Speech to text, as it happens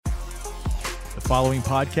The following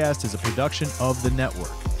podcast is a production of the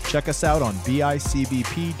network. Check us out on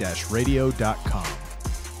bicbp-radio.com.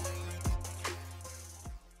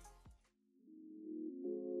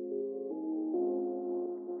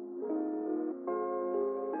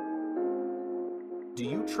 Do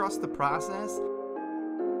you trust the process?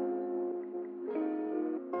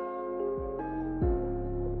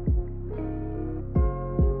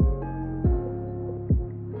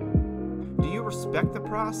 Do you respect the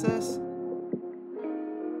process?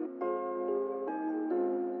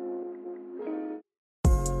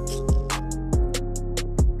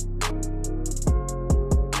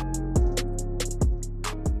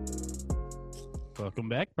 Welcome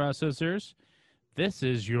back, processors. This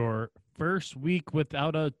is your first week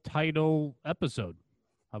without a title episode.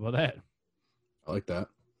 How about that? I like that.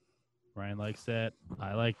 Ryan likes that.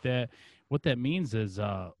 I like that. What that means is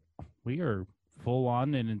we are full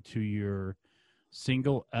on and into your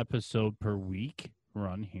single episode per week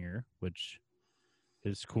run here, which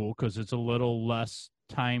is cool because it's a little less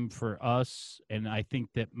time for us, and I think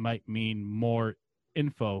that might mean more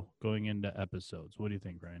info going into episodes. What do you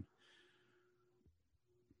think, Ryan?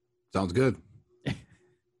 Sounds good.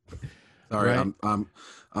 Sorry, Right.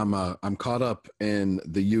 I'm caught up in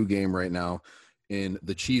the U game right now in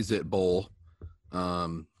the Cheez-It Bowl. I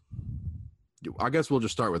guess we'll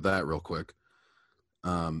just start with that real quick.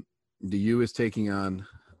 The U is taking on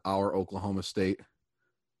our Oklahoma State.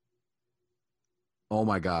 Oh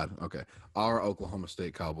my God. Okay. Our Oklahoma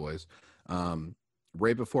State Cowboys.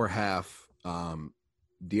 Right before half,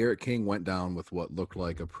 De'Aaron King went down with what looked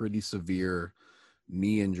like a pretty severe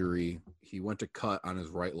knee injury. He went to cut on his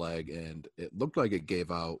right leg and it looked like it gave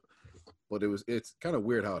out, but it's kind of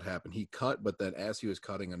weird how it happened. He cut, but then as he was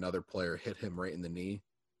cutting, another player hit him right in the knee.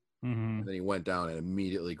 Mm-hmm. And then he went down and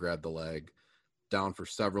immediately grabbed the leg, down for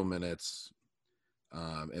several minutes,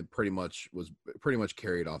 and pretty much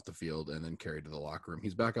carried off the field and then carried to the locker room.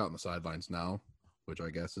 He's back out on the sidelines now, which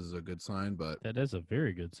I guess is a good sign, but That is a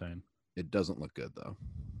very good sign. it doesn't look good though.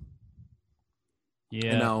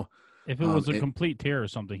 Yeah. And now, if it was a complete tear or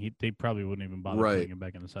something, they probably wouldn't even bother putting him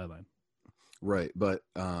back in the sideline. Right, but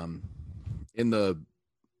in the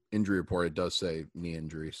injury report, it does say knee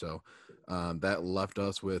injury. So that left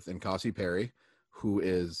us with Nkasi Perry, who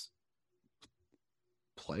is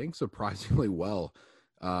playing surprisingly well.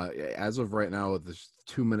 As of right now, with there's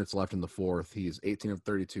 2 minutes left in the fourth, he's 18 of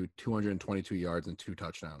 32, 222 yards, and 2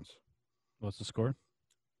 touchdowns. What's the score?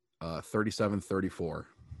 37-34.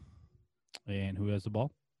 And who has the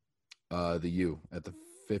ball? The U at the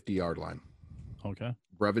 50-yard line. Okay.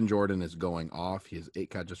 Brevin Jordan is going off. He has 8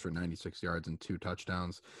 catches for 96 yards and 2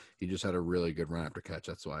 touchdowns. He just had a really good run after catch.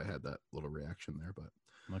 That's why I had that little reaction there. But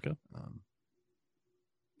Okay.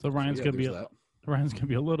 So Ryan's yeah, gonna be there's that. Ryan's gonna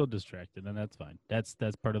be a little distracted, and that's fine. That's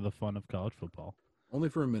part of the fun of college football. Only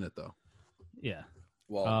for a minute though. Yeah.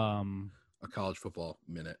 Well, A college football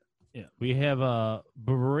minute. Yeah, we have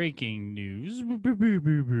breaking news,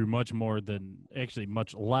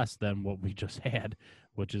 much less than what we just had,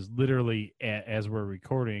 which is literally as we're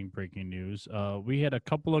recording breaking news. We had a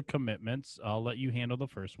couple of commitments. I'll let you handle the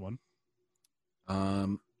first one.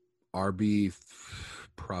 RB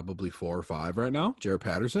probably 4 or 5 right now. Jared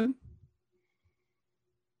Patterson.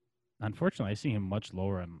 Unfortunately, I see him much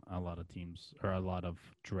lower on a lot of teams or a lot of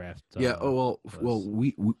drafts. Yeah. Well,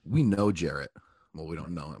 lists. we know Jarrett. Well, we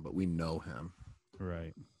don't know him, but we know him.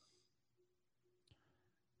 Right.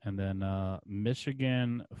 And then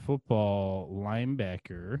Michigan football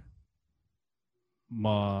linebacker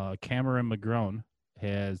Cameron McGrone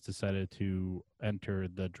has decided to enter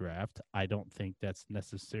the draft. I don't think that's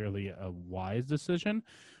necessarily a wise decision,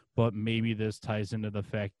 but maybe this ties into the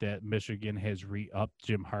fact that Michigan has re-upped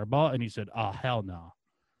Jim Harbaugh, and he said, "Oh, hell no.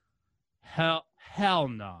 Hell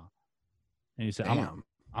no." And he said,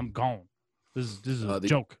 I'm gone. This is a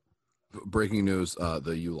joke. Breaking news: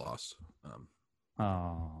 the U lost.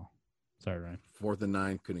 Oh, sorry, Ryan. 4th and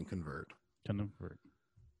 9, couldn't convert.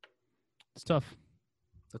 It's tough.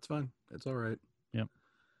 That's fine. It's all right. Yep.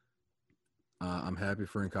 I'm happy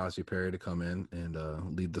for Nkasi Perry to come in and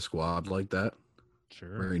lead the squad like that.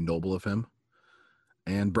 Sure. Very noble of him.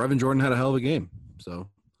 And Brevin Jordan had a hell of a game, so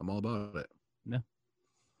I'm all about it. Yeah.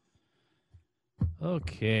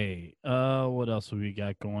 Okay. What else have we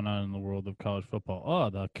got going on in the world of college football? Oh,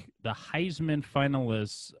 the Heisman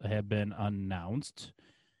finalists have been announced.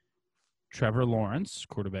 Trevor Lawrence,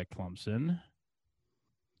 quarterback Clemson.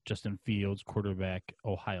 Justin Fields, quarterback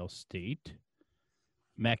Ohio State.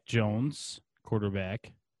 Mac Jones,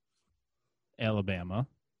 quarterback Alabama.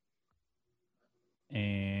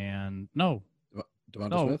 And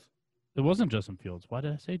Devonta Smith? It wasn't Justin Fields. Why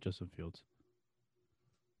did I say Justin Fields?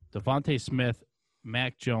 Devontae Smith,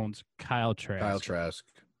 Mac Jones, Kyle Trask,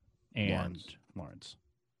 and Lawrence. Lawrence.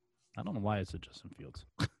 I don't know why it's Justin Fields.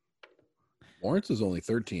 Lawrence is only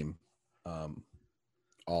third team.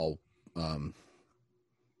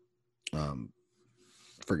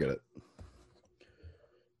 Forget it.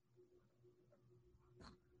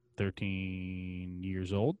 13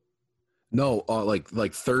 years old. No,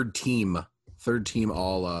 like third team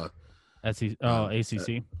all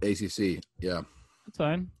ACC. ACC. Yeah. That's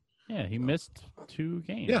fine. Yeah, he missed 2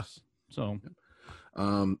 games. Yeah. So,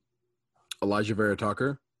 Elijah Vera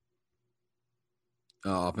Tucker,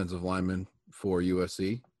 offensive lineman for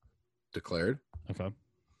USC, declared. okay.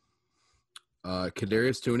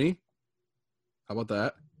 Kadarius Tooney. How about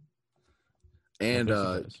that? And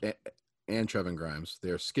and Trevin Grimes. They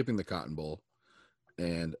are skipping the Cotton Bowl,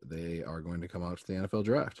 and they are going to come out to the NFL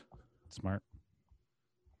draft. Smart.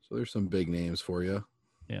 So there's some big names for you.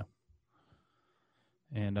 Yeah.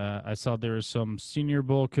 And I saw there were some Senior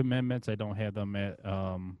Bowl commitments. I don't have them at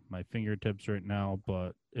my fingertips right now,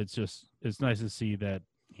 but it's nice to see that,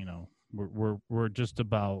 you know, we're just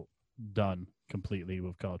about done completely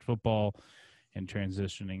with college football and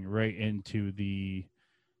transitioning right into the,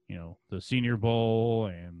 you know, the Senior Bowl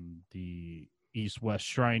and the East-West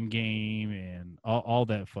Shrine game and all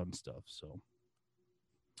that fun stuff. So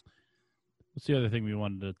what's the other thing we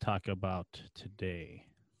wanted to talk about today?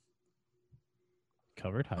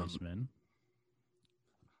 Covered Heisman.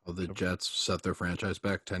 The Jets set their franchise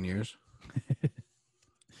back 10 years.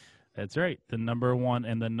 That's right. The number 1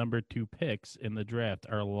 and the number 2 picks in the draft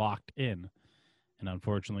are locked in. And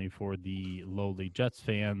unfortunately for the lowly Jets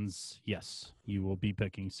fans, yes, you will be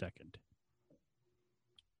picking second.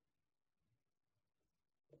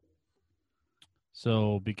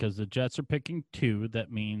 So because the Jets are picking 2,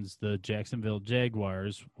 that means the Jacksonville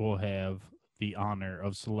Jaguars will have the honor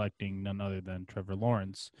of selecting none other than Trevor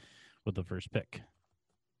Lawrence with the first pick.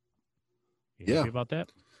 You happy about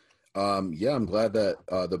that? Yeah, I'm glad that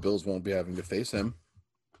the Bills won't be having to face him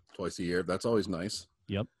twice a year. That's always nice.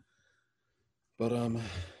 Yep. But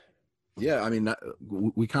yeah, I mean,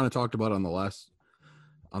 we kind of talked about on the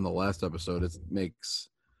last episode. It makes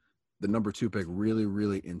the number 2 pick really,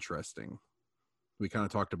 really interesting. We kind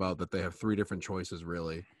of talked about that they have 3 different choices,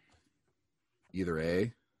 really. Either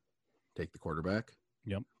A, take the quarterback.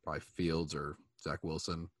 Yep. Probably Fields or Zach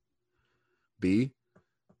Wilson. B,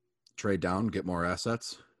 trade down, get more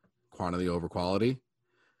assets, quantity over quality.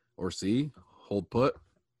 Or C, hold put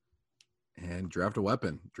and draft a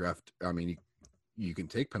weapon. You can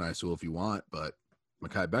take Penei Sewell if you want, but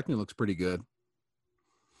Mekhi Becton looks pretty good.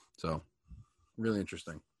 So, really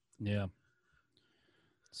interesting. Yeah.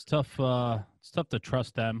 It's tough to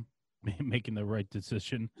trust them making the right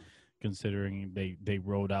decision, considering they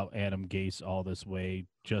rode out Adam Gase all this way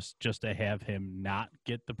just to have him not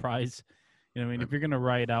get the prize. You know what I mean? If you're going to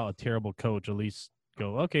ride out a terrible coach, at least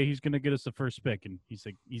go, okay, he's going to get us the first pick. And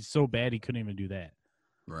he's so bad he couldn't even do that.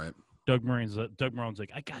 Right. Doug Marrone's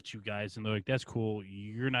like, I got you guys. And they're like, that's cool.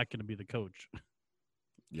 You're not going to be the coach.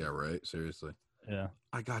 Yeah, right. Seriously. Yeah.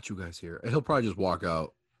 I got you guys here. He'll probably just walk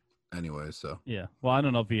out anyway, so. Yeah. Well, I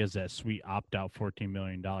don't know if he has that sweet opt-out $14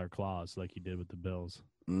 million clause like he did with the Bills.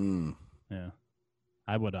 Yeah.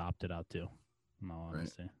 I would have opted out too, in all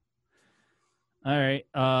honesty. All right.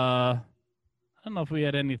 I don't know if we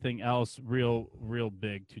had anything else real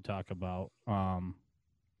big to talk about.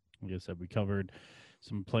 Like I said, we covered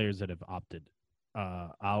some players that have opted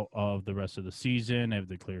out of the rest of the season, have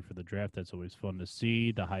declared for the draft. That's always fun to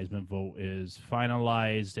see. The Heisman vote is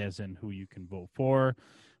finalized, as in who you can vote for.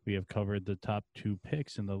 We have covered the top 2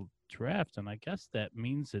 picks in the draft, and I guess that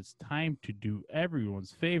means it's time to do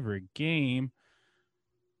everyone's favorite game,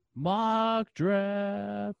 mock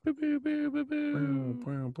draft. Boo, boo, boo, boo,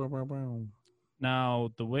 boo. Now,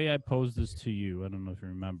 the way I posed this to you, I don't know if you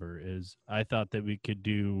remember, is I thought that we could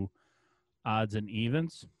do odds and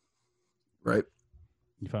evens. Right.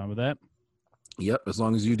 You fine with that? Yep. As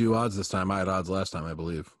long as you do odds this time. I had odds last time, I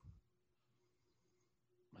believe.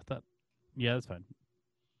 I thought, yeah, that's fine.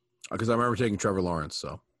 Because I remember taking Trevor Lawrence,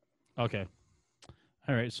 so. Okay.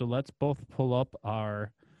 All right, so let's both pull up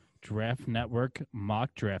our Draft Network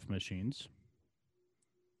mock draft machines.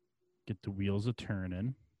 Get the wheels a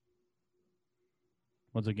turning.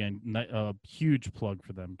 Once again, a huge plug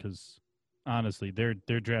for them because, honestly, their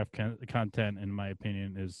draft content, in my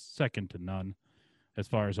opinion, is second to none as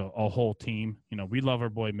far as a whole team. You know, we love our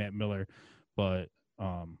boy Matt Miller, but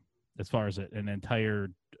as far as an entire,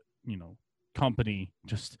 you know, company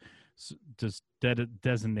just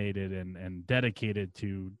designated and dedicated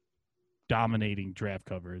to dominating draft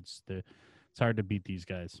coverage, it's hard to beat these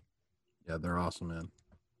guys. Yeah, they're awesome, man.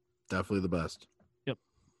 Definitely the best. Yep.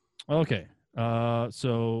 Okay.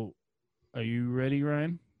 So are you ready,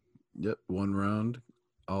 Ryan? Yep, 1 round,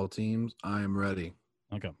 all teams. I am ready.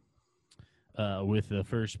 Okay. With the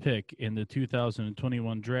first pick in the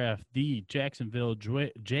 2021 draft, the Jacksonville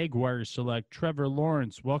Jaguars select Trevor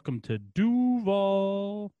Lawrence. Welcome to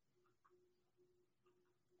Duval.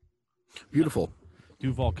 Beautiful.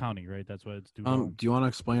 Duval County, right? That's why it's Duval. Do you want to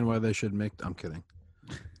explain why they should make? I'm kidding.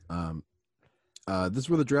 This is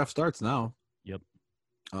where the draft starts now. Yep.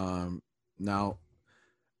 Now,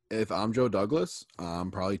 if I'm Joe Douglas,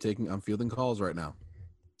 I'm fielding calls right now.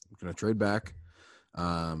 I'm gonna trade back.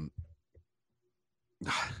 Jeez,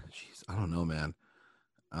 I don't know, man.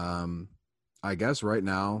 I guess right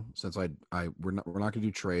now, since we're not gonna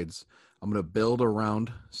do trades, I'm gonna build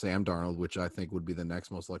around Sam Darnold, which I think would be the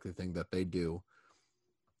next most likely thing that they do.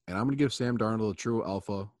 And I'm gonna give Sam Darnold a true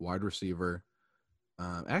alpha wide receiver.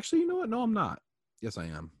 Actually, you know what? No, I'm not. Yes, I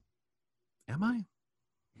am. Am I?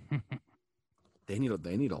 They need a lot.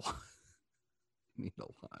 They need a lot. You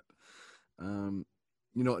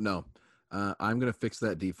know what? No. I'm going to fix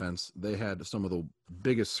that defense. They had some of the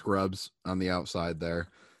biggest scrubs on the outside there.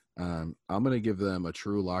 I'm going to give them a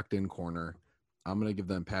true locked-in corner. I'm going to give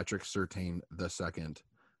them Patrick Surtain II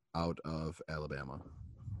out of Alabama.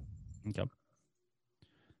 Okay.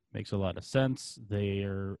 Makes a lot of sense.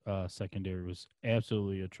 Their secondary was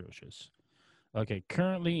absolutely atrocious. Okay,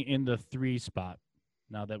 currently in the 3 spot,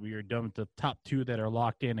 now that we are done with the top 2 that are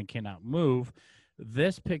locked in and cannot move,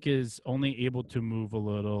 this pick is only able to move a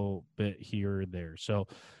little bit here or there. So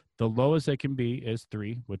the lowest it can be is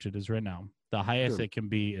 3, which it is right now. The highest it can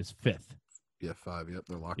be is 5th. Yeah, 5. Yep,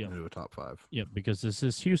 they're locked into a top 5. Yep, because this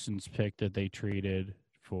is Houston's pick that they traded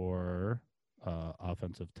for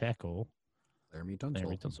offensive tackle. Laremy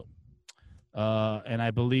Tunsil. And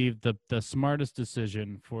I believe the smartest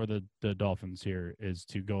decision for the Dolphins here is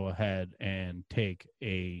to go ahead and take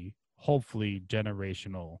a hopefully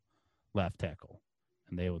generational left tackle,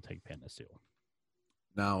 and they will take Penei Sewell.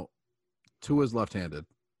 Now, Tua's left-handed.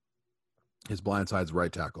 His blind side's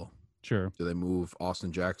right tackle. Sure. Do they move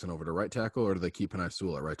Austin Jackson over to right tackle, or do they keep Penei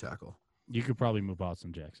Sewell at right tackle? You could probably move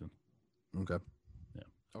Austin Jackson. Okay. Yeah.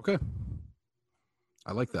 Okay.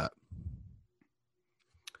 I like that.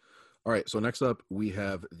 All right, so next up we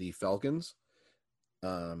have the Falcons.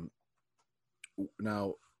 Now,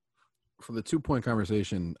 for the 2 Point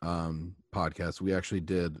Conversation podcast, we actually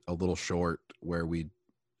did a little short where we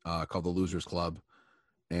called the Losers Club,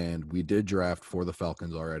 and we did draft for the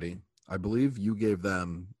Falcons already. I believe you gave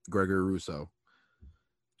them Gregory Rousseau.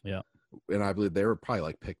 Yeah. And I believe they were probably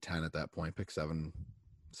like pick 10 at that point, pick 7,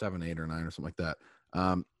 8, or 9 or something like that.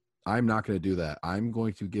 I'm not going to do that. I'm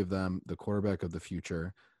going to give them the quarterback of the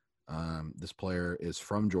future. This player is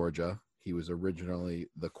from Georgia. He was originally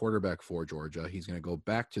the quarterback for Georgia. He's going to go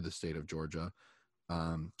back to the state of Georgia.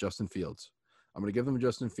 Justin Fields. I'm going to give them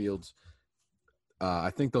Justin Fields.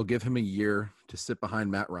 I think they'll give him a year to sit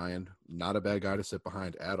behind Matt Ryan. Not a bad guy to sit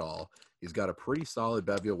behind at all. He's got a pretty solid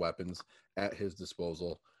bevy of weapons at his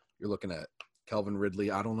disposal. You're looking at Calvin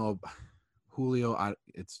Ridley. I don't know. Julio, I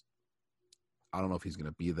don't know if he's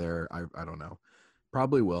going to be there. I don't know.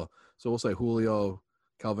 Probably will. So we'll say Julio,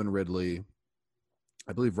 Calvin Ridley.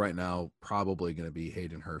 I believe right now probably going to be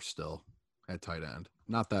Hayden Hurst still at tight end.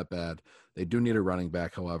 Not that bad. They do need a running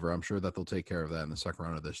back, however. I'm sure that they'll take care of that in the second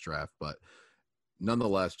round of this draft. But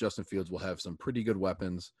nonetheless, Justin Fields will have some pretty good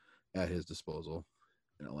weapons at his disposal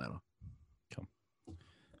in Atlanta.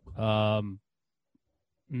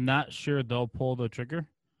 Not sure they'll pull the trigger.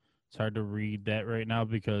 It's hard to read that right now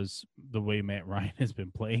because the way Matt Ryan has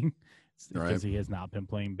been playing, because he has not been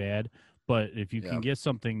playing bad. But if you can get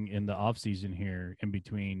something in the offseason here in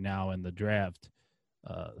between now and the draft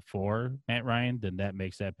for Matt Ryan, then that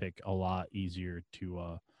makes that pick a lot easier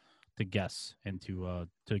to guess and to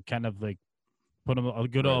kind of like put him a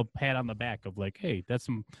good old pat on the back of like, hey, that's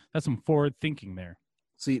some forward thinking there.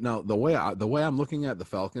 See, now the way I'm looking at the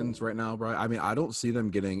Falcons right now, Brian, I mean, I don't see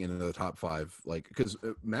them getting into the top 5, like, because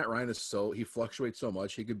Matt Ryan he fluctuates so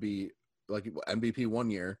much. He could be like MVP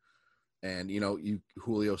 1 year, and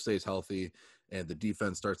Julio stays healthy, and the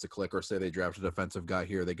defense starts to click, or say they draft a defensive guy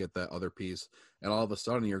here, they get that other piece, and all of a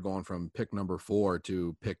sudden you're going from pick number 4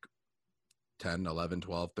 to pick 10, 11,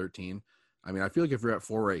 12, 13. I mean, I feel like if you're at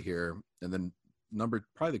 4 right here, and then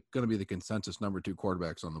probably going to be the consensus number 2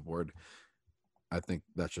 quarterbacks on the board, I think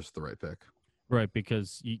that's just the right pick. Right,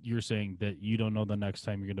 because you're saying that you don't know the next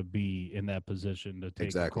time you're going to be in that position to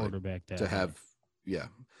take a quarterback to have, yeah.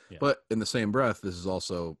 But in the same breath, this is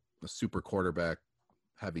also a super quarterback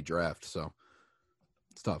heavy draft, so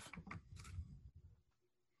it's tough.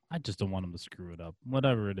 I just don't want them to screw it up.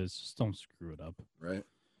 Whatever it is, just don't screw it up. Right?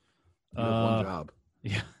 You have one job.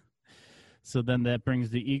 Yeah. So then that brings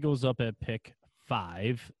the Eagles up at pick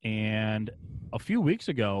 5. And a few weeks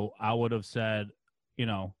ago, I would have said,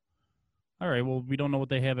 all right, well, we don't know what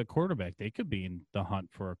they have at quarterback. They could be in the hunt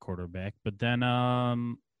for a quarterback. But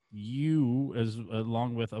then you,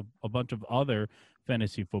 along with a bunch of other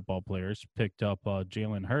fantasy football players, picked up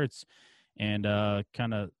Jalen Hurts and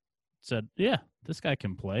kind of said, yeah, this guy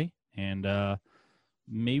can play. And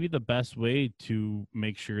maybe the best way to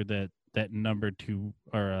make sure that number 2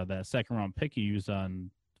 or that second round pick you used on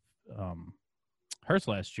Hurts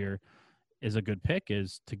last year is a good pick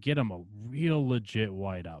is to get him a real legit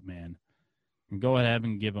wideout, man. And go ahead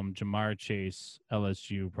and give him Jamar Chase,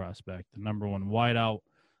 LSU prospect, the number 1 wideout,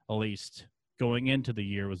 at least going into the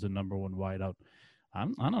year was the number 1 wideout. I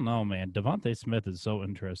don't know, man. Devontae Smith is so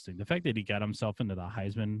interesting. The fact that he got himself into the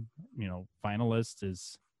Heisman, finalist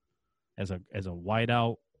is as a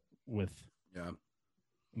wideout with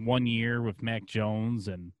 1 year with Mac Jones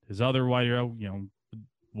and his other wideout,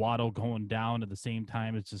 Waddle going down at the same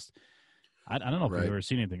time. It's just I don't know if we've ever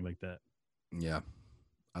seen anything like that. Yeah,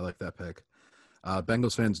 I like that pick.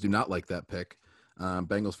 Bengals fans do not like that pick.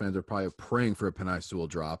 Bengals fans are probably praying for a Penei Sewell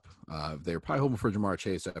drop. They're probably hoping for Jamar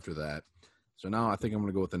Chase after that. So now I think I'm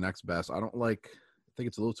going to go with the next best. I think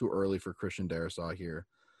it's a little too early for Christian Darrisaw here.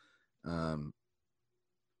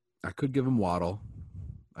 I could give him Waddle.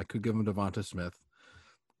 I could give him Devonta Smith.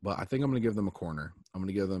 But I think I'm going to give them a corner. I'm going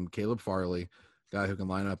to give them Caleb Farley, guy who can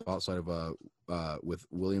line up outside of with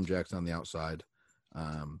William Jackson on the outside.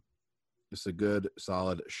 Just a good,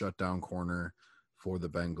 solid shutdown corner for the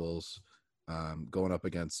Bengals, going up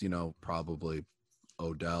against, probably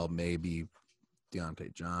Odell, maybe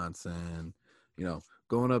Deontay Johnson,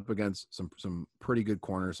 going up against some pretty good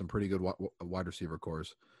corners, some pretty good wide receiver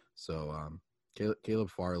cores. So Caleb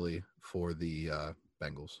Farley for the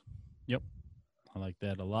Bengals. Yep. I like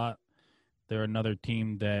that a lot. They're another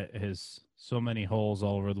team that has so many holes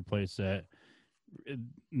all over the place that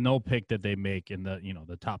no pick that they make in the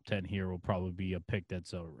the top 10 here will probably be a pick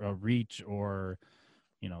that's a reach or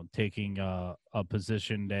taking a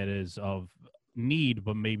position that is of need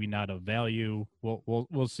but maybe not of value.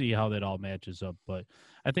 We'll see how that all matches up, but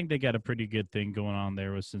I think they got a pretty good thing going on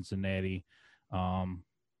there with Cincinnati. At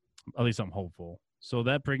least I'm hopeful. So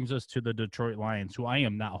that brings us to the Detroit Lions, who I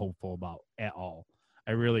am not hopeful about at all.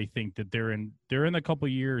 I really think that they're in a couple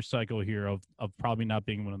year cycle here of probably not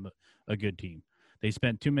being a good team. They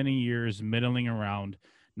spent too many years middling around,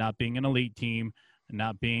 not being an elite team,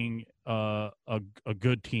 not being a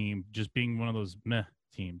good team, just being one of those meh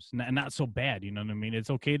teams. Not so bad, you know what I mean?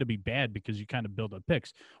 It's okay to be bad because you kind of build up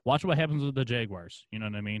picks. Watch what happens with the Jaguars, you know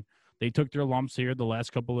what I mean? They took their lumps here the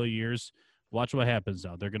last couple of years. Watch what happens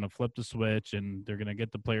now. They're going to flip the switch, and they're going to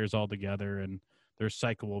get the players all together, and their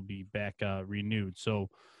cycle will be back renewed. So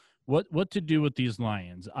what to do with these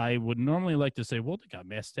Lions? I would normally like to say, well, they got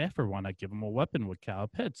Matt Stafford. Why not give them a weapon with Kyle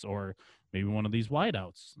Pitts or maybe one of these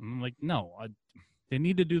wideouts? And I'm like, no, they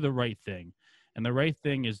need to do the right thing. And the right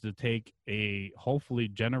thing is to take a hopefully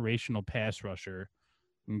generational pass rusher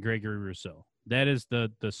in Gregory Rousseau. That is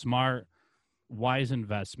the smart, wise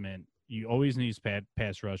investment. You always need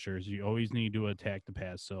pass rushers. You always need to attack the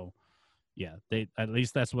pass. So, yeah, at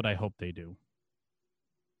least that's what I hope they do.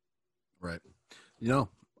 Right.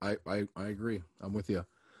 I agree. I'm with you.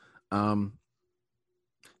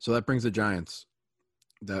 So that brings the Giants.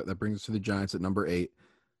 That brings us to the Giants at number 8.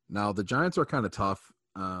 Now, the Giants are kind of tough.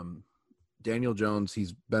 Daniel Jones,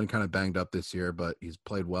 he's been kind of banged up this year, but he's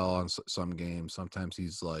played well on some games. Sometimes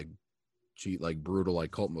he's brutal,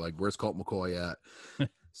 like Colt. Like, where's Colt McCoy at?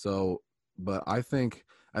 So, but I think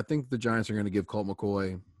the Giants are going to give Colt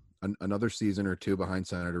McCoy another season or two behind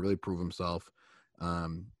center to really prove himself.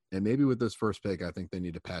 And maybe with this first pick, I think they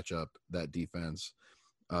need to patch up that defense.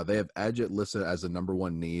 They have Edgett listed as the number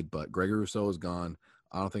 1 need, but Gregory Rousseau is gone.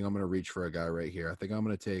 I don't think I'm going to reach for a guy right here. I think I'm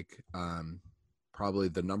going to take probably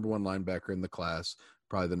the number 1 linebacker in the class,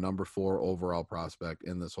 probably the number 4 overall prospect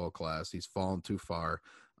in this whole class. He's fallen too far.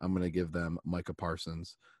 I'm going to give them Micah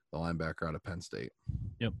Parsons, the linebacker out of Penn State.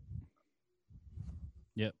 Yep.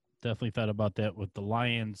 Definitely thought about that with the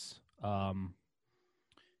Lions.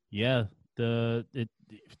 The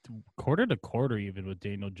quarter to quarter, even with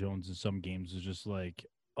Daniel Jones in some games, is just like,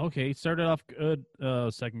 okay, started off good.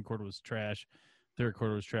 Second quarter was trash. Third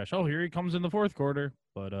quarter was trash. Oh, here he comes in the fourth quarter.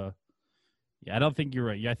 But I don't think you're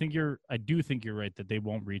right. Yeah, I do think you're right that they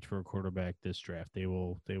won't reach for a quarterback this draft. They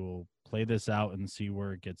will play this out and see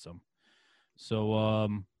where it gets them. So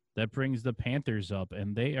that brings the Panthers up,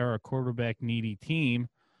 and they are a quarterback needy team.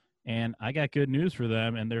 And I got good news for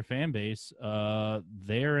them and their fan base.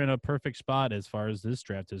 They're in a perfect spot as far as this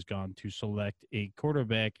draft has gone to select a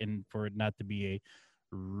quarterback and for it not to be a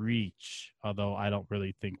reach, although I don't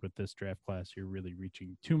really think with this draft class you're really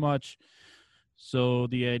reaching too much. So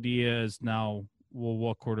the idea is now, well,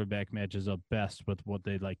 what quarterback matches up best with what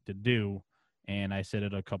they like to do? And I said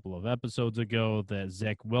it a couple of episodes ago that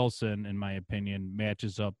Zach Wilson, in my opinion,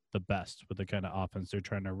 matches up the best with the kind of offense they're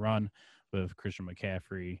trying to run with Christian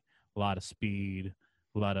McCaffrey. A lot of speed,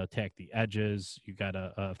 a lot of attack the edges. You got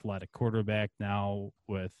a athletic quarterback now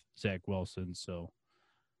with Zach Wilson. So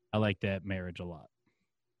I like that marriage a lot.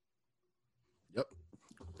 Yep,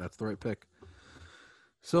 that's the right pick.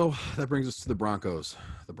 So that brings us to the Broncos.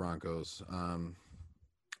 The Broncos.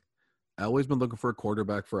 Elway's been looking for a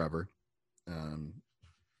quarterback forever.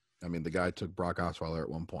 I mean, the guy took Brock Osweiler at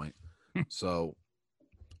one point. So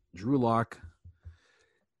Drew Lock,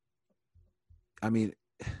 I mean,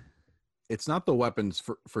 it's not the weapons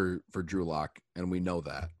for Drew Lock, and we know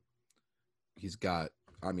that. He's got,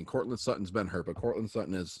 I mean, Cortland Sutton's been hurt, but Cortland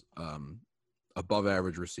Sutton is above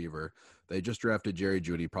average receiver. They just drafted Jerry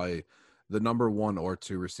Jeudy, probably the number 1 or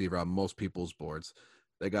 2 receiver on most people's boards.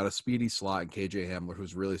 They got a speedy slot in KJ Hamler,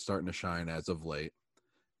 who's really starting to shine as of late.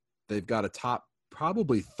 They've got a top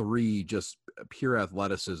probably 3 just pure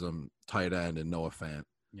athleticism tight end and Noah Fant.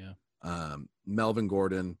 Yeah. Melvin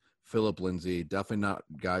Gordon, Phillip Lindsay, definitely not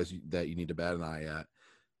guys that you need to bat an eye at.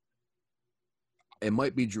 It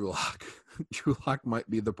might be Drew Lock. Drew Lock might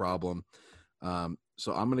be the problem.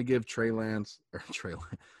 So I'm going to give Trey Lance.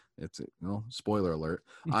 It's spoiler alert.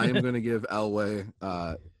 I am going to give Elway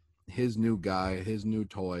his new guy, his new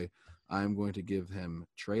toy. I'm going to give him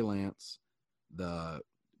Trey Lance, the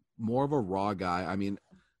more of a raw guy. I mean,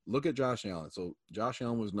 look at Josh Allen. So Josh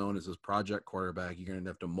Allen was known as this project quarterback. You're going to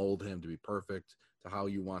have to mold him to be perfect to how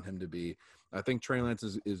you want him to be. I think Trey Lance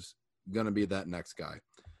is going to be that next guy.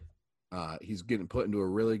 He's getting put into a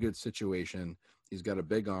really good situation. He's got a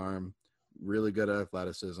big arm, really good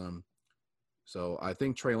athleticism. So I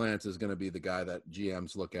think Trey Lance is going to be the guy that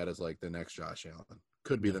GMs look at as like the next Josh Allen.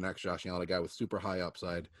 Could be the next Josh Allen, a guy with super high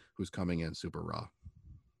upside who's coming in super raw.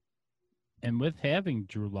 And with having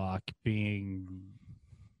Drew Lock being,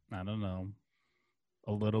 I don't know,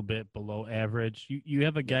 a little bit below average, you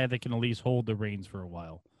have a guy that can at least hold the reins for a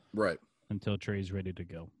while. Right. Until Trey's ready to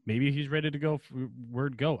go. Maybe he's ready to go.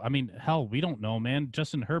 Word go. I mean, hell, we don't know, man.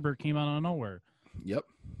 Justin Herbert came out of nowhere. Yep.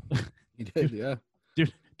 He did, yeah.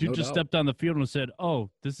 Dude No just doubt. stepped on the field and said, oh,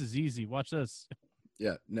 this is easy. Watch this.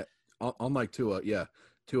 Yeah. Unlike Tua,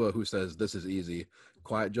 Tua, who says this is easy,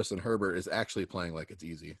 quiet Justin Herbert is actually playing like it's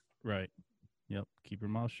easy. Right. Yep. Keep your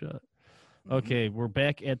mouth shut. Okay, we're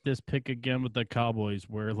back at this pick again with the Cowboys,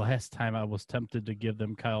 where last time I was tempted to give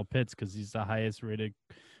them Kyle Pitts because he's the highest rated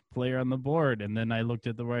player on the board. And then I looked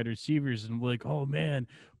at the wide receivers and like, oh, man,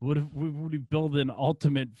 would we build an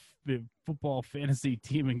ultimate football fantasy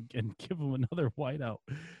team and give them another wideout?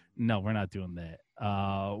 No, we're not doing that.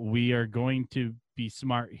 We are going to be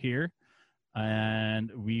smart here,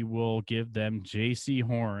 and we will give them J.C.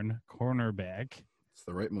 Horn, cornerback. It's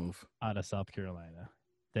the right move. Out of South Carolina.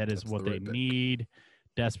 That is That's what the they right pick. need.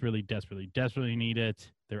 Desperately need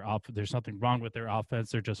it. There's nothing wrong with their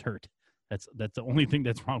offense. They're just hurt. That's the only thing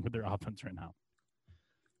that's wrong with their offense right now.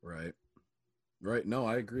 Right. No,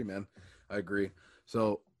 I agree, man. I agree.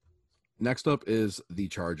 So next up is the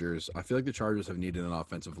Chargers. I feel like the Chargers have needed an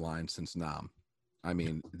offensive line since Nam. I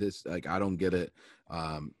mean, I don't get it.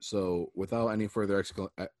 So without any further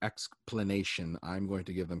explanation, I'm going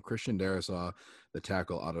to give them Christian Darrisaw, the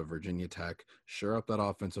tackle out of Virginia Tech. Shore up that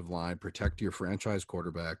offensive line, protect your franchise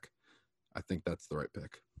quarterback. I think that's the right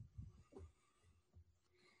pick.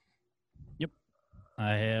 Yep.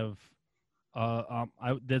 I have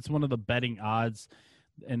that's one of the betting odds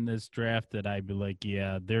in this draft that I'd be like,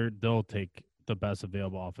 yeah, they'll take the best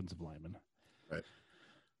available offensive lineman. Right.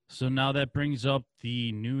 So now that brings up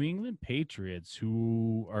the New England Patriots,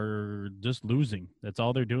 who are just losing. That's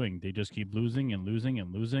all they're doing. They just keep losing and losing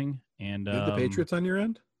and losing. And You have the Patriots on your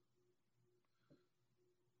end?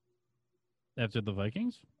 after the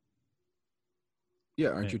Vikings? Yeah,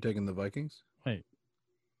 aren't Hey. you taking the Vikings? Wait.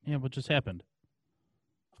 Yeah, what just happened?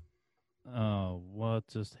 Oh, what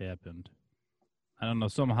just happened? I don't know.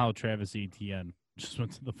 Somehow Travis Etienne just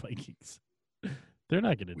went to the Vikings. They're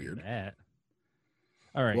not going to do Weird. that.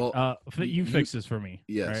 All right. Well, you you- fix this for me.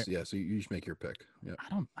 Yes, all right? yeah. So you just make your pick. Yeah.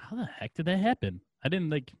 How the heck did that happen? I don't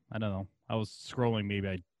know. I was scrolling. Maybe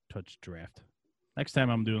I touched draft. Next time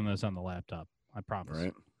I'm doing this on the laptop. I promise.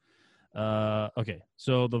 Right. Okay.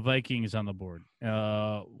 So the Vikings on the board.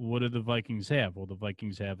 What do the Vikings have? Well, the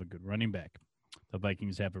Vikings have a good running back. The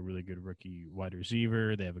Vikings have a really good rookie wide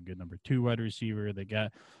receiver. They have a good number 2 wide receiver. They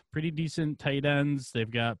got pretty decent tight ends.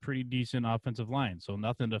 They've got pretty decent offensive line. So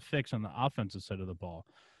nothing to fix on the offensive side of the ball.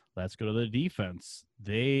 Let's go to the defense.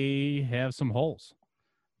 They have some holes.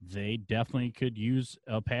 They definitely could use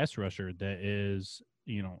a pass rusher that is,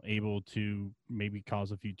 able to maybe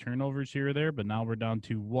cause a few turnovers here or there. But now we're down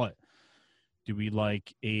to what? Do we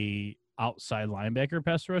like a outside linebacker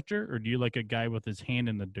pass rusher, or do you like a guy with his hand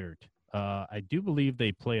in the dirt? I do believe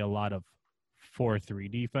they play a lot of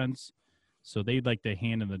 4-3 defense, so they like the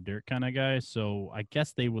hand in the dirt kind of guy. So I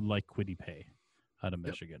guess they would like Kwity Paye out of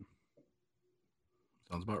Michigan.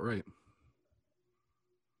 Sounds about right.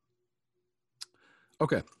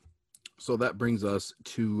 Okay, so that brings us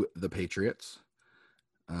to the Patriots.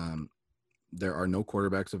 There are no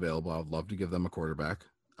quarterbacks available. I would love to give them a quarterback,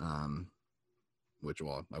 which,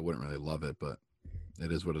 well, I wouldn't really love it, but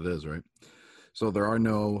it is what it is, right? So there are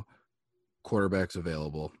no quarterbacks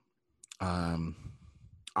available.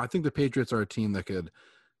 I think the Patriots are a team that could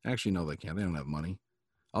 – actually, no, they can't. They don't have money.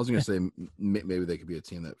 I was going to say maybe they could be a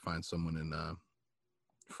team that finds someone in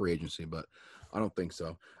free agency, but I don't think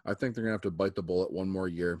so. I think they're going to have to bite the bullet one more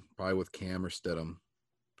year, probably with Cam or Stidham.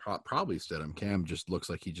 Probably Stidham. Cam just looks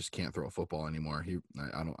like he just can't throw a football anymore.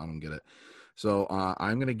 I don't get it. So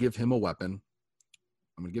I'm going to give him a weapon.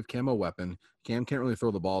 I'm going to give Cam a weapon. Cam can't really throw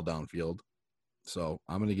the ball downfield. So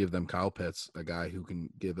I'm going to give them Kyle Pitts, a guy who can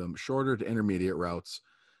give them shorter to intermediate routes,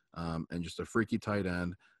 and just a freaky tight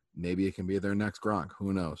end. Maybe it can be their next Gronk.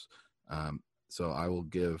 Who knows? So I will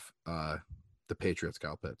give the Patriots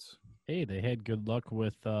Kyle Pitts. Hey, they had good luck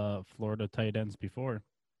with Florida tight ends before.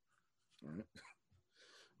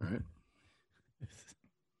 All right.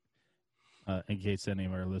 In case any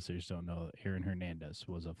of our listeners don't know, Aaron Hernandez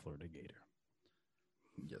was a Florida Gator.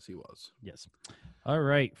 Yes, he was. Yes. All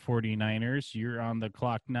right, 49ers, you're on the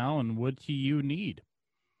clock now, and what do you need?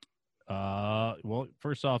 Well,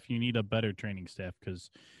 first off, you need a better training staff because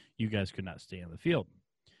you guys could not stay on the field.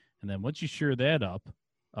 And then once you shore that up,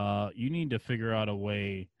 you need to figure out a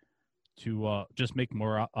way to just make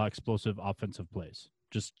more explosive offensive plays.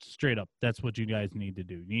 Just straight up. That's what you guys need to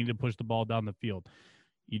do. You need to push the ball down the field.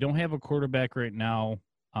 You don't have a quarterback right now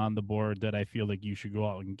on the board that I feel like you should go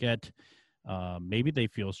out and get. Maybe they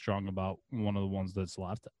feel strong about one of the ones that's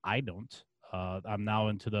left. I don't. I'm now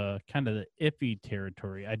into the kind of the iffy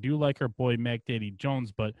territory. I do like our boy Mac Daddy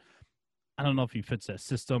Jones, but I don't know if he fits that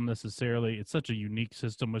system necessarily. It's such a unique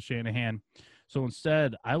system with Shanahan. So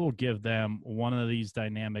instead, I will give them one of these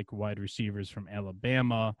dynamic wide receivers from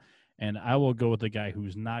Alabama, and I will go with a guy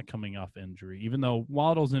who's not coming off injury, even though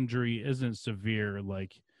Waddle's injury isn't severe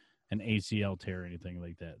like an ACL tear or anything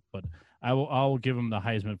like that. But I will give him the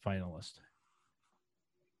Heisman finalist.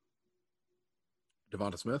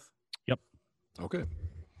 Devonta Smith? Yep. Okay.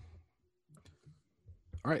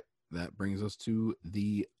 All right. That brings us to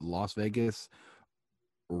the Las Vegas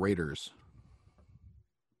Raiders.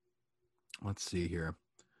 Let's see here.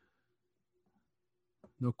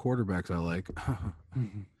 No quarterbacks I like.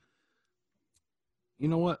 You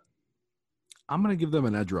know what? I'm going to give them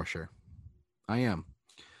an edge rusher. I am.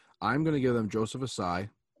 I'm going to give them Joseph Asai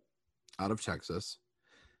out of Texas.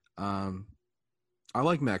 I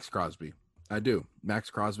like Max Crosby. I do. Max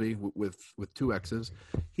Crosby with two X's.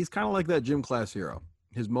 He's kind of like that gym class hero.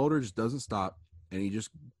 His motor just doesn't stop, and he just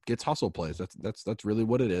gets hustle plays. That's really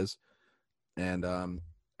what it is. And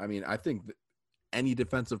I mean, I think any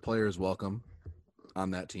defensive player is welcome on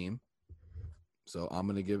that team. So I'm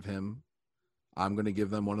going to give them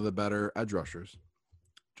one of the better edge rushers,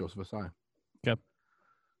 Joseph Asai. Yep.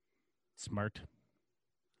 Smart.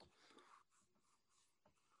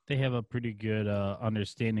 They have a pretty good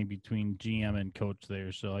understanding between GM and coach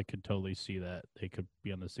there, so I could totally see that they could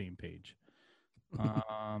be on the same page.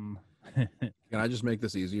 Can I just make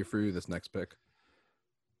this easier for you, this next pick?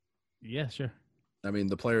 Yeah, sure. I mean,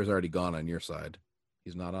 the player's already gone on your side.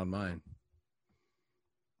 He's not on mine.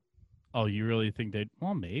 Oh, you really think they'd –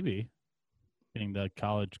 well, maybe. Being the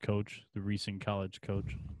college coach, the recent college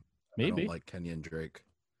coach. Maybe. I don't like Kenyon Drake.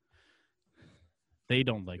 They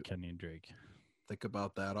don't like Kenyon Drake. Think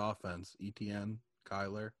about that offense. ETN,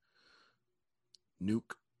 Kyler,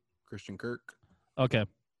 Nuke, Christian Kirk. Okay.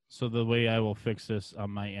 So the way I will fix this on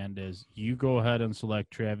my end is you go ahead and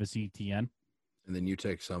select Travis Etienne. And then you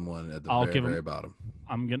take someone at the very bottom.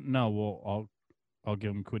 I'll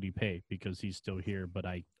give him Kwity Paye because he's still here, but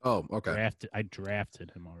I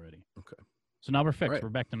drafted him already. Okay. So now we're fixed. Right. We're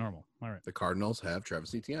back to normal. All right. The Cardinals have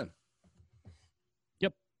Travis Etienne.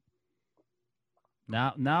 Yep.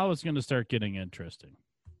 Now it's going to start getting interesting.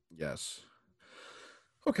 Yes.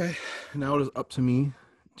 Okay. Now it is up to me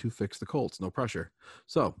to fix the Colts. No pressure.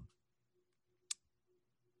 So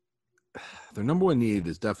their number one need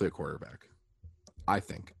is definitely a quarterback, I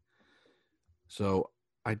think. So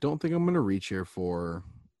I don't think I'm going to reach here for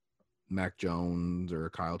Mac Jones or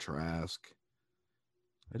Kyle Trask.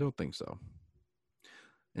 I don't think so.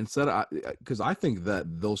 Instead, because I think that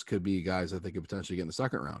those could be guys that they could potentially get in the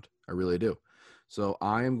second round. I really do. So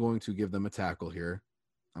I am going to give them a tackle here.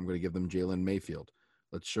 I'm going to give them Jalen Mayfield.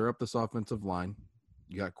 Let's shore up this offensive line.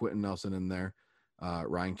 You got Quentin Nelson in there,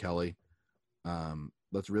 Ryan Kelly.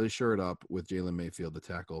 Let's really shore it up with Jalen Mayfield, the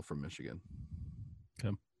tackle from Michigan.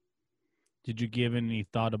 Okay. Did you give any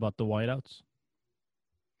thought about the wideouts?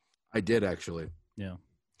 I did, actually. Yeah.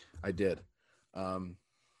 I did. I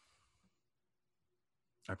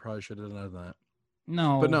probably should have done that.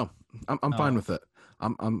 No. But no, I'm fine with it.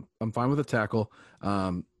 I'm fine with the tackle.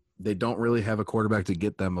 They don't really have a quarterback to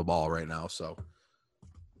get them a ball right now, so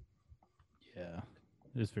yeah,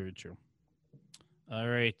 it's very true. All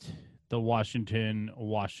right, the Washington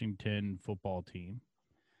football team,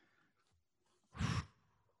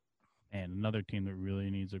 and another team that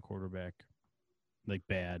really needs a quarterback, like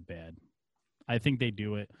bad. I think they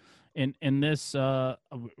do it. In this,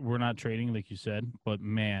 we're not trading, like you said, but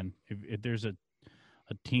man, if there's a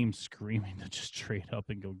team screaming to just trade up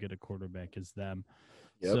and go get a quarterback, is them.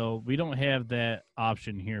 Yep. So we don't have that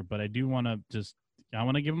option here, but I do want to I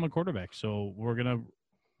want to give them a quarterback. So we're going to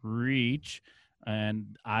reach,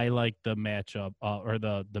 and I like the matchup or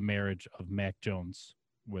the marriage of Mac Jones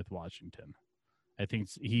with Washington. I think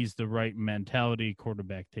he's the right mentality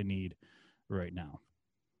quarterback they need right now.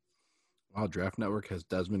 Wow, Draft Network has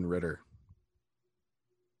Desmond Ridder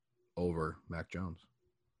over Mac Jones.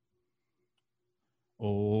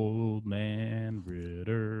 Old man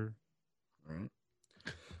Ridder.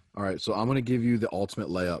 All right, so I'm going to give you the ultimate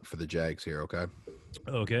layup for the Jags here, okay?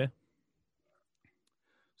 Okay.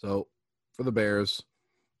 So for the Bears,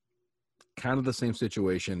 kind of the same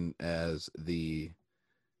situation as the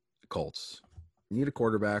Colts. You need a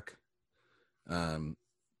quarterback,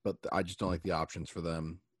 but I just don't like the options for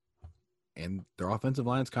them. And their offensive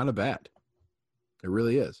line is kind of bad. It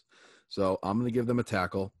really is. So I'm going to give them a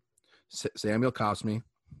tackle. Samuel Cosmi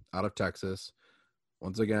out of Texas.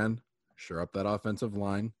 Once again, shore up that offensive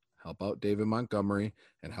line, help out David Montgomery,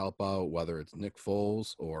 and help out whether it's Nick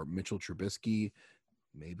Foles or Mitchell Trubisky,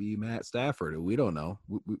 maybe Matt Stafford. We don't know.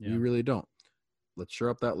 We really don't. Let's shore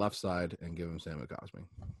up that left side and give him Samuel Cosmi.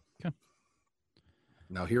 Okay.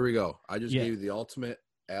 Now, here we go. I just gave you the ultimate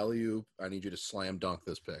alley-oop. I need you to slam dunk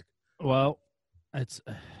this pick. Well, I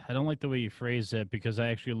don't like the way you phrase it because I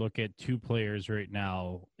actually look at two players right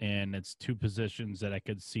now, and it's two positions that I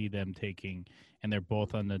could see them taking, and they're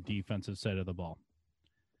both on the defensive side of the ball.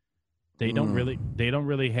 They don't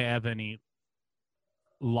really have any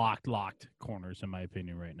locked corners, in my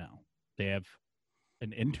opinion, right now. They have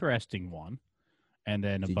an interesting one, and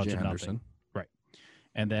then a DJ bunch of Henderson. nothing. Right.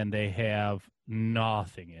 And then they have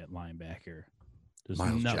nothing at linebacker.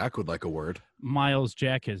 Miles Jack would like a word. Miles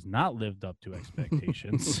Jack has not lived up to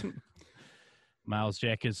expectations. Miles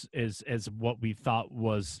Jack is what we thought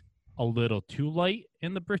was a little too light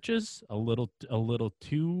in the britches, a little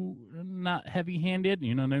too not heavy-handed.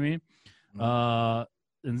 You know what I mean?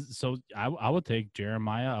 Mm-hmm. And so I would take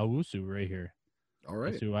Jeremiah Owusu right here. All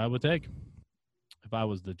right, that's who I would take if I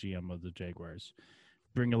was the GM of the Jaguars.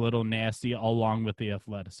 Bring a little nasty along with the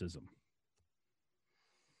athleticism.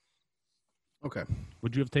 Okay.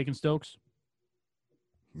 Would you have taken Stokes?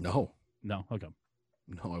 No. Okay.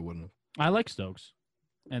 No, I wouldn't have. I like Stokes,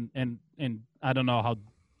 and I don't know how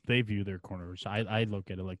they view their corners. I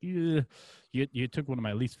look at it like you took one of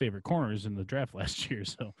my least favorite corners in the draft last year.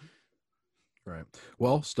 So, right.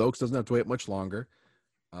 Well, Stokes doesn't have to wait much longer.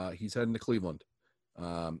 He's heading to Cleveland.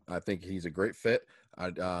 I think he's a great fit.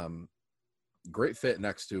 Great fit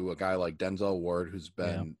next to a guy like Denzel Ward, who's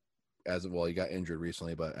been. He got injured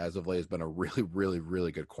recently, but as of late has been a really, really,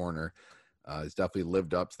 really good corner. He's definitely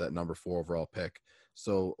lived up to that number 4 overall pick.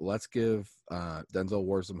 So let's give Denzel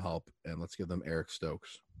Ward some help, and let's give them Eric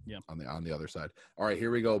Stokes on the other side. All right, here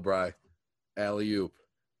we go, Bri. Alley-oop.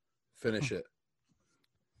 Finish it.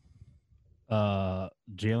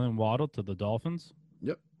 Jalen Waddle to the Dolphins.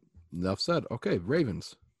 Yep. Enough said. Okay,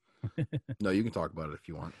 Ravens. No, you can talk about it if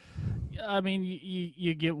you want. I mean,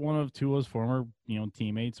 you get one of Tua's former,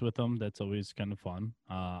 teammates with them. That's always kind of fun.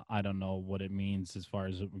 I don't know what it means as far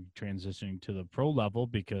as transitioning to the pro level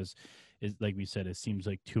because, like we said, it seems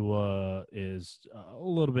like Tua is a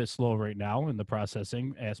little bit slow right now in the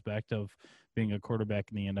processing aspect of being a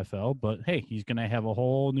quarterback in the NFL. But, hey, he's going to have a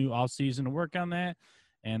whole new offseason to work on that.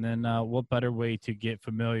 And then what better way to get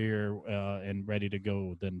familiar and ready to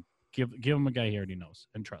go than give him a guy he already knows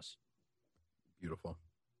and trusts. Beautiful.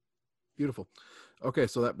 Okay,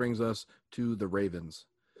 so that brings us to the Ravens.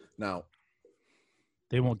 Now,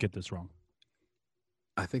 they won't get this wrong.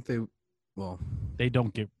 I think they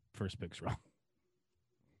don't get first pick's wrong.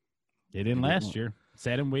 They didn't They last won't. year.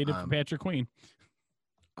 Sat and waited for Patrick Queen.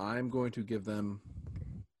 I'm going to give them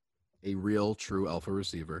a real, true alpha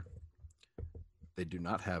receiver. They do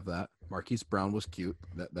not have that. Marquise Brown was cute.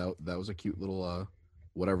 That was a cute little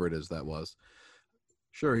whatever it is that was.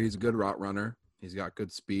 Sure, he's a good route runner. He's got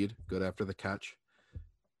good speed, good after the catch.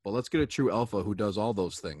 But let's get a true alpha who does all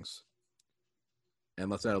those things. And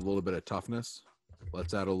let's add a little bit of toughness.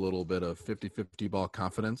 Let's add a little bit of 50-50 ball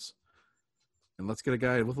confidence. And let's get a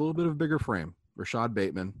guy with a little bit of a bigger frame. Rashad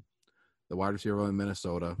Bateman, the wide receiver in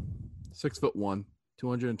Minnesota, 6'1",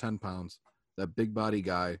 210 pounds. That big body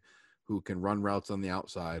guy who can run routes on the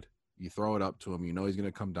outside. You throw it up to him, you know he's going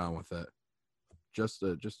to come down with it. Just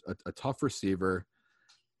a tough receiver,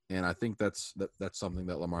 and I think that's something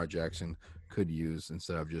that Lamar Jackson could use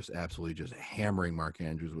instead of just absolutely just hammering Mark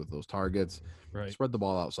Andrews with those targets. Right. Spread the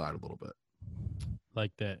ball outside a little bit.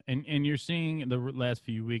 Like that. And you're seeing the last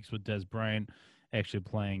few weeks with Des Bryant actually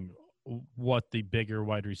playing what the bigger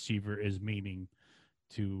wide receiver is meaning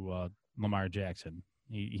to Lamar Jackson.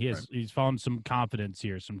 He's found some confidence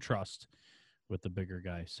here, some trust with the bigger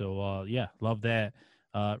guy. So, yeah, love that.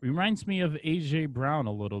 Reminds me of A.J. Brown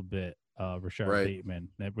a little bit, Rashard Bateman,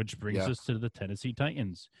 which brings us to the Tennessee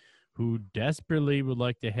Titans, who desperately would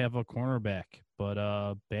like to have a cornerback.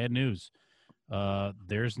 But bad news.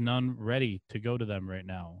 There's none ready to go to them right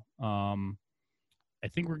now. I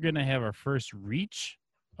think we're going to have our first reach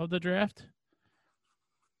of the draft.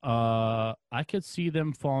 I could see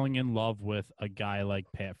them falling in love with a guy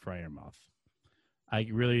like Pat Freiermuth. I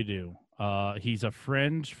really do. He's a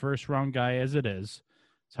fringe first-round guy as it is.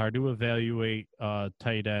 It's hard to evaluate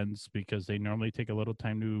tight ends because they normally take a little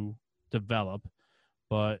time to develop.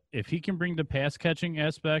 But if he can bring the pass-catching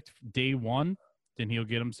aspect day one, then he'll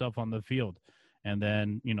get himself on the field. And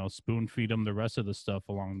then, spoon-feed him the rest of the stuff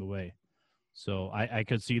along the way. So I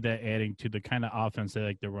could see that adding to the kind of offense they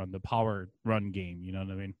like to run, the power run game. You know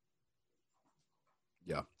what I mean?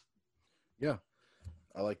 Yeah. Yeah.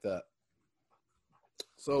 I like that.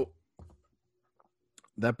 So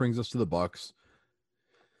that brings us to the Bucs.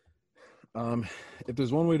 If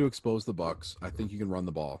there's one way to expose the Bucs, I think you can run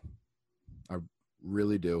the ball. I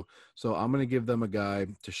really do. So I'm going to give them a guy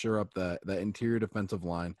to shore up that interior defensive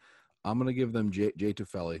line. I'm going to give them Jay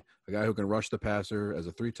Tufele, a guy who can rush the passer as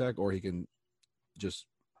a 3-tech, or he can just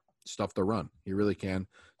stuff the run. He really can.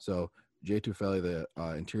 So Jay Tufele, the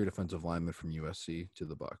interior defensive lineman from USC, to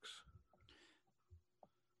the Bucs.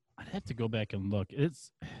 I'd have to go back and look.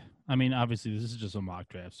 Obviously this is just a mock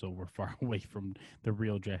draft, so we're far away from the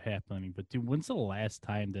real draft happening. But dude, when's the last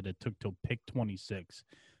time that it took till pick 26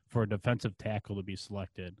 for a defensive tackle to be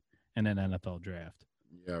selected in an NFL draft?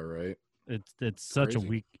 Yeah, right. It's such a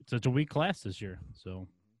weak class this year. So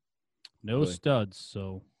no Really? studs.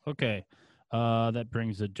 So okay. That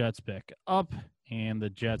brings the Jets back up, and the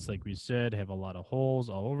Jets, like we said, have a lot of holes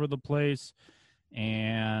all over the place.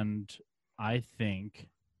 And I think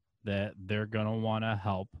that they're going to want to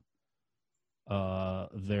help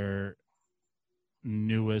their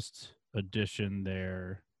newest addition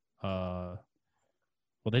there.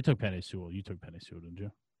 They took Penei Sewell. You took Penei Sewell, didn't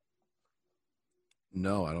you?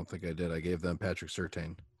 No, I don't think I did. I gave them Patrick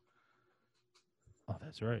Surtain. Oh,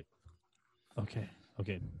 that's right. Okay,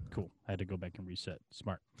 cool. I had to go back and reset.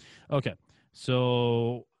 Smart. Okay,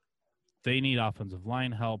 so they need offensive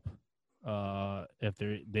line help. If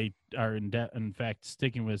they are in fact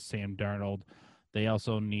sticking with Sam Darnold, they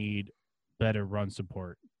also need better run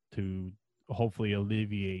support to hopefully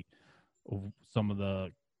alleviate some of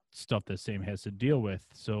the stuff that Sam has to deal with.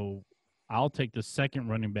 So I'll take the second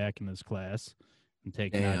running back in this class and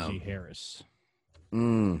take Najee Harris.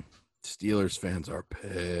 Steelers fans are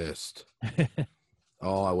pissed.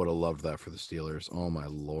 Oh, I would have loved that for the Steelers. Oh, my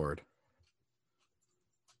Lord.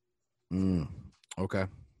 Okay.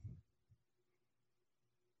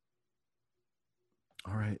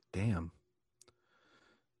 All right. Damn.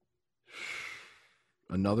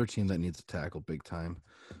 Another team that needs to tackle big time.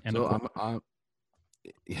 And so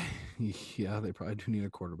yeah, they probably do need a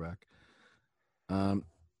quarterback. I'm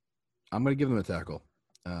going to give them a tackle.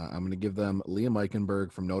 I'm going to give them Liam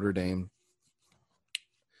Eichenberg from Notre Dame.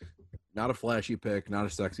 Not a flashy pick, not a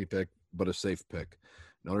sexy pick, but a safe pick.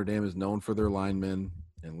 Notre Dame is known for their linemen,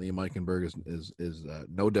 and Liam Eichenberg is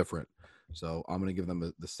no different. So I'm going to give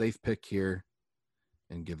them the safe pick here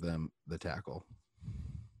and give them the tackle.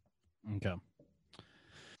 Okay.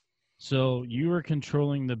 So you were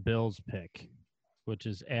controlling the Bills pick, which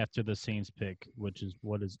is after the Saints pick, which is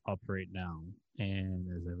what is up right now. And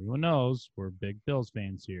as everyone knows, we're big Bills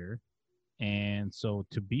fans here. And so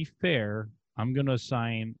to be fair, I'm going to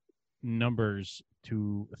assign numbers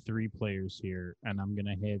to 3 players here, and I'm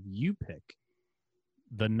gonna have you pick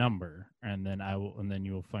the number, and then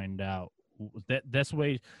you will find out that's the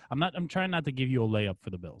way. I'm trying not to give you a layup for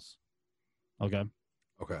the Bills. Okay.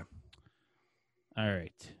 Okay. All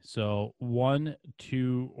right. So 1,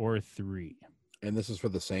 2, or 3. And this is for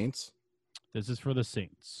the Saints. This is for the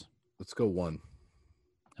Saints. Let's go 1.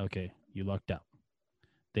 Okay, you lucked out.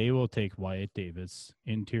 They will take Wyatt Davis,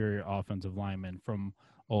 interior offensive lineman from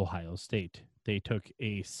Ohio State. They took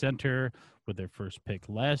a center with their first pick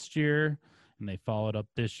last year, and they followed up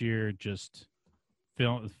this year just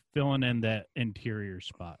filling in that interior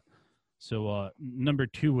spot. So number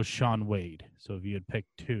 2 was Sean Wade. So if you had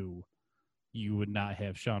picked 2, you would not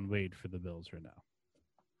have Sean Wade for the Bills right now.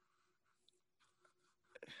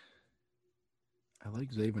 I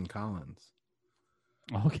like Zaven Collins.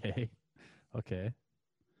 Okay.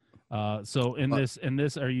 So in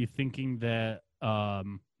this, are you thinking that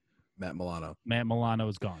Matt Milano. Matt Milano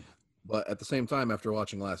is gone? But at the same time, after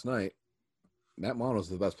watching last night, Matt Milano is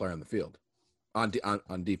the best player on the field on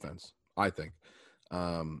defense, I think.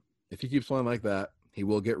 If he keeps playing like that, he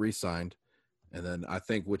will get re-signed. And then I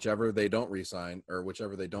think whichever they don't re-sign or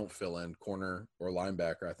whichever they don't fill in, corner or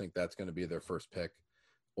linebacker, I think that's going to be their first pick,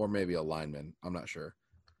 or maybe a lineman. I'm not sure.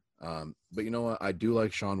 But you know what? I do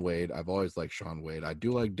like Sean Wade. I've always liked Sean Wade. I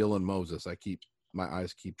do like Dylan Moses. My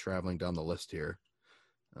eyes keep traveling down the list here.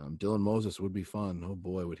 Dylan Moses would be fun. Oh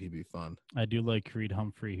boy, would he be fun. I do like Creed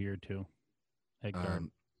Humphrey here too.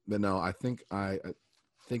 But no, I think I'm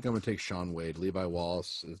gonna take Sean Wade. Levi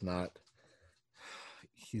Wallace is not.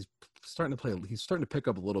 He's starting to pick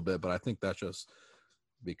up a little bit, but I think that's just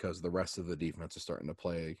because the rest of the defense is starting to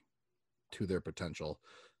play to their potential.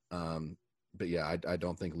 But yeah, I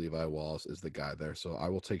don't think Levi Wallace is the guy there. So I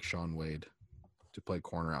will take Sean Wade to play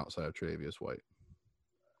corner outside of Tre'Davious White.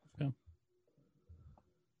 Okay.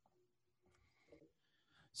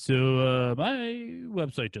 So my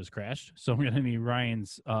website just crashed, so I'm going to need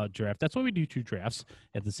Ryan's draft. That's why we do 2 drafts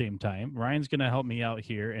at the same time. Ryan's going to help me out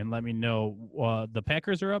here and let me know the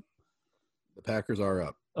Packers are up? The Packers are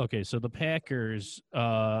up. Okay, so the Packers,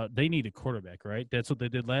 they need a quarterback, right? That's what they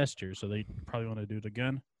did last year, so they probably want to do it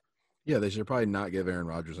again. Yeah, they should probably not give Aaron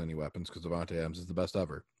Rodgers any weapons because Davante Adams is the best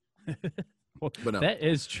ever. Well, but no, that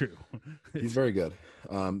is true. He's very good.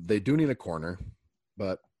 They do need a corner,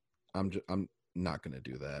 but I'm not going to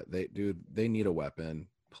do that. They need a weapon.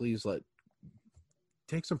 Please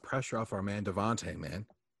take some pressure off our man Davante, man.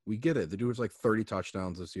 We get it. The dude was like 30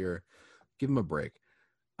 touchdowns this year. Give him a break.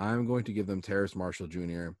 I'm going to give them Terrace Marshall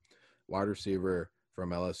Jr., wide receiver from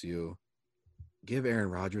LSU. Give Aaron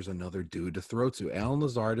Rodgers another dude to throw to. Alan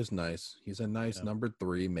Lazard is nice. He's a nice number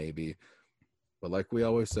 3, maybe. But like we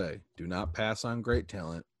always say, do not pass on great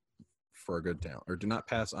talent for a good talent, or do not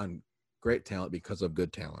pass on great talent because of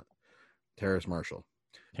good talent. Terrace Marshall,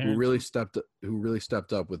 who really stepped up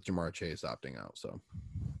with Jamar Chase opting out. So,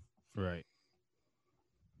 right.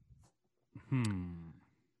 And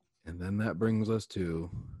then that brings us to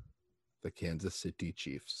the Kansas City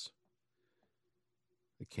Chiefs.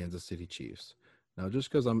 The Kansas City Chiefs. Now,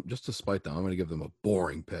 just to spite them, I'm going to give them a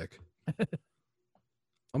boring pick. I'm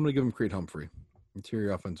going to give them Creed Humphrey,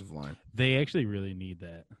 interior offensive line. They actually really need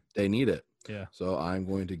that. They need it. Yeah. So I'm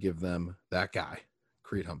going to give them that guy,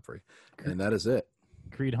 Creed Humphrey. And that is it.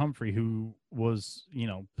 Creed Humphrey, who was,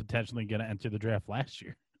 potentially going to enter the draft last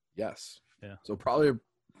year. Yes. Yeah. So probably a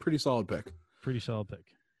pretty solid pick. Pretty solid pick.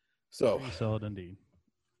 So pretty solid indeed.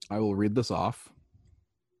 I will read this off.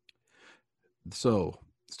 So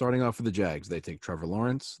starting off with the Jags, they take Trevor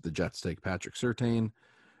Lawrence. The Jets take Patrick Surtain.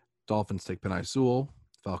 Dolphins take Penei Sewell.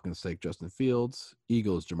 Falcons take Justin Fields.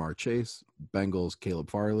 Eagles, Jamar Chase. Bengals, Caleb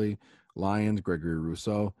Farley. Lions, Gregory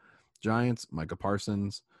Rousseau. Giants, Micah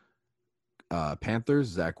Parsons. Panthers,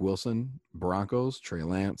 Zach Wilson. Broncos, Trey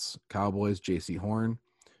Lance. Cowboys, J.C. Horn.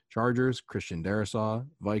 Chargers, Christian Darrisaw.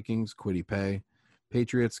 Vikings, Kwity Paye.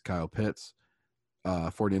 Patriots, Kyle Pitts.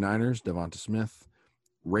 49ers, Devonta Smith.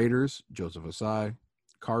 Raiders, Joseph Ossai.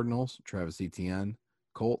 Cardinals, Travis Etienne.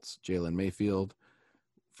 Colts, Jalen Mayfield.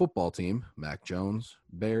 Football team, Mac Jones.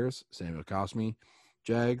 Bears, Samuel Cosmi.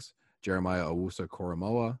 Jags, Jeremiah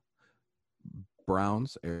Owusu-Koramoah.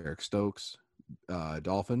 Browns, Eric Stokes.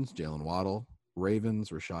 Dolphins, Jalen Waddle.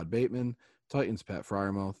 Ravens, Rashad Bateman. Titans, Pat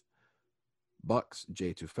Freiermuth. Bucks,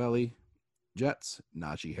 Jay Tufele. Jets,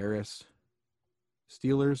 Najee Harris.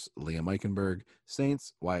 Steelers, Liam Eichenberg.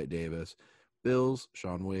 Saints, Wyatt Davis. Bills,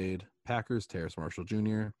 Sean Wade. Packers, Terrace Marshall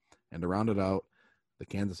Jr. And to round it out, the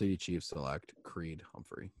Kansas City Chiefs select Creed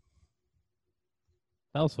Humphrey.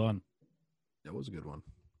 That was fun. That was a good one.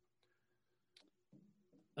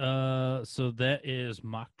 So that is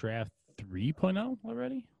mock draft 3.0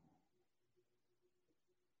 already?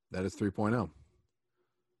 That is 3.0.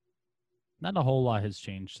 Not a whole lot has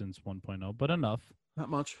changed since 1.0, but enough. Not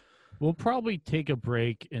much. We'll probably take a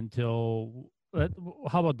break until.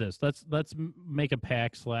 How about this? Let's make a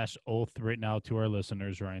pact/oath right now to our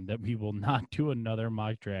listeners, Ryan, that we will not do another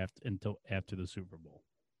mock draft until after the Super Bowl.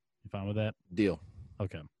 You fine with that? Deal.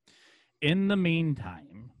 Okay. In the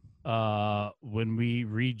meantime, when we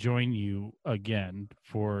rejoin you again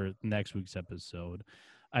for next week's episode,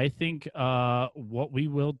 I think what we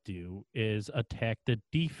will do is attack the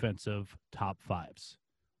defensive top fives.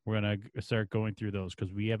 We're going to start going through those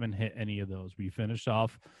because we haven't hit any of those. We finished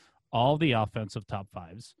off all the offensive top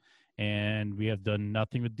fives, and we have done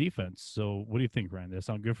nothing with defense. So what do you think, Ryan? Does that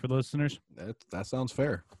sound good for the listeners? That sounds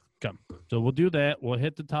fair. Okay. So we'll do that. We'll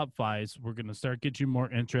hit the top fives. We're going to start get you more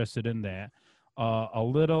interested in that. A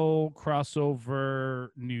little crossover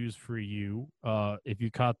news for you. If you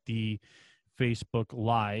caught the Facebook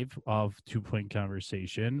Live of 2 Point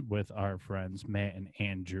Conversation with our friends Matt and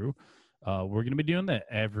Andrew, we're going to be doing that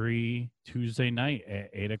every Tuesday night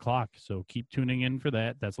at 8 o'clock. So keep tuning in for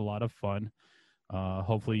that. That's a lot of fun.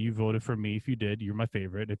 Hopefully you voted for me. If you did, you're my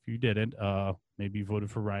favorite. If you didn't, maybe you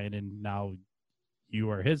voted for Ryan and now you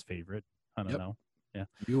are his favorite. I don't know. Yeah.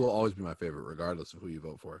 You will always be my favorite regardless of who you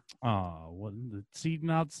vote for. Oh, well, see,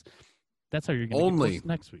 now that's how you're going to get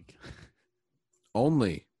next week.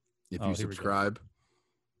 Only if Oh, you here we go. subscribe,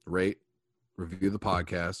 rate, review the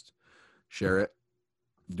podcast, share it,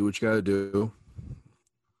 do what you got to do.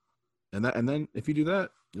 And then if you do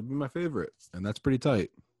that, you'll be my favorite. And that's pretty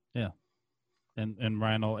tight. Yeah. And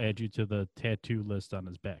Ryan will add you to the tattoo list on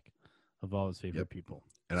his back of all his favorite people.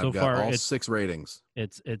 And So I've got far, all it's- 6 ratings.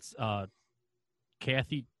 It's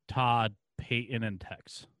Kathy, Todd, Peyton, and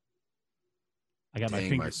Tex. I got my Dang,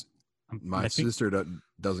 fingers. my sister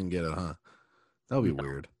doesn't get it, huh? That'll be No.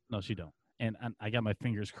 weird. No, she don't. And I got my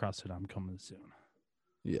fingers crossed that I'm coming soon.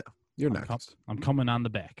 You're I'm next. I'm coming on the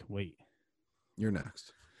back. Wait. You're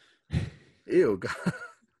next. Ew. God.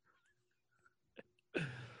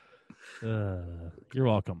 You're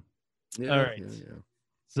welcome. Yeah, All right. yeah.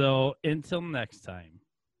 So until next time,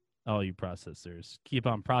 all you processors, keep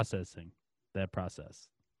on processing that process.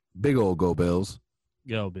 Big old go Bills.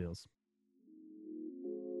 Go Bills.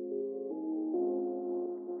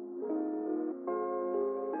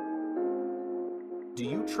 Do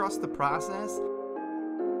you trust the process?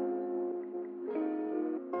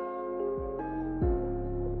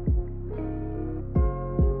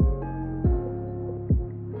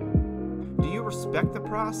 Do you respect the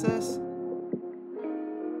process?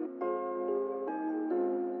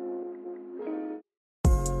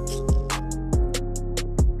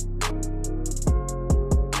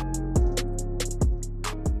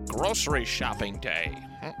 Grocery shopping day.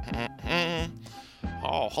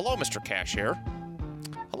 Oh, hello, Mr. Cashier.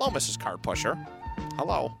 Hello, Mrs. Card Pusher.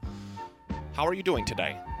 Hello. How are you doing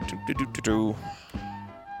today?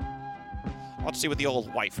 Let's see what the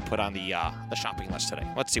old wife put on the shopping list today.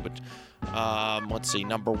 Let's see what.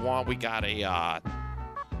 Number 1, we got a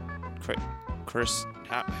Chris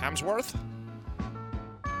Hemsworth.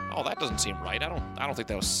 Oh, that doesn't seem right. I don't think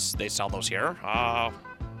they sell those here.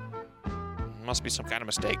 Must be some kind of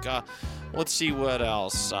mistake. Let's see what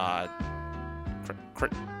else.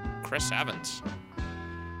 Chris Evans.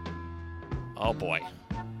 Oh boy.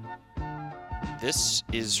 This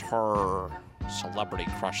is her celebrity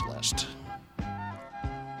crush list.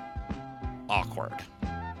 Awkward.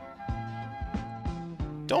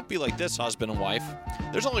 Don't be like this, husband and wife.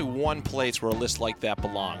 There's only one place where a list like that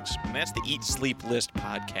belongs, and that's the Eat Sleep List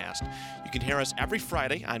podcast. You can hear us every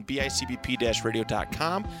Friday on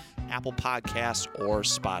bicbp-radio.com, Apple Podcasts, or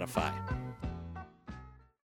Spotify.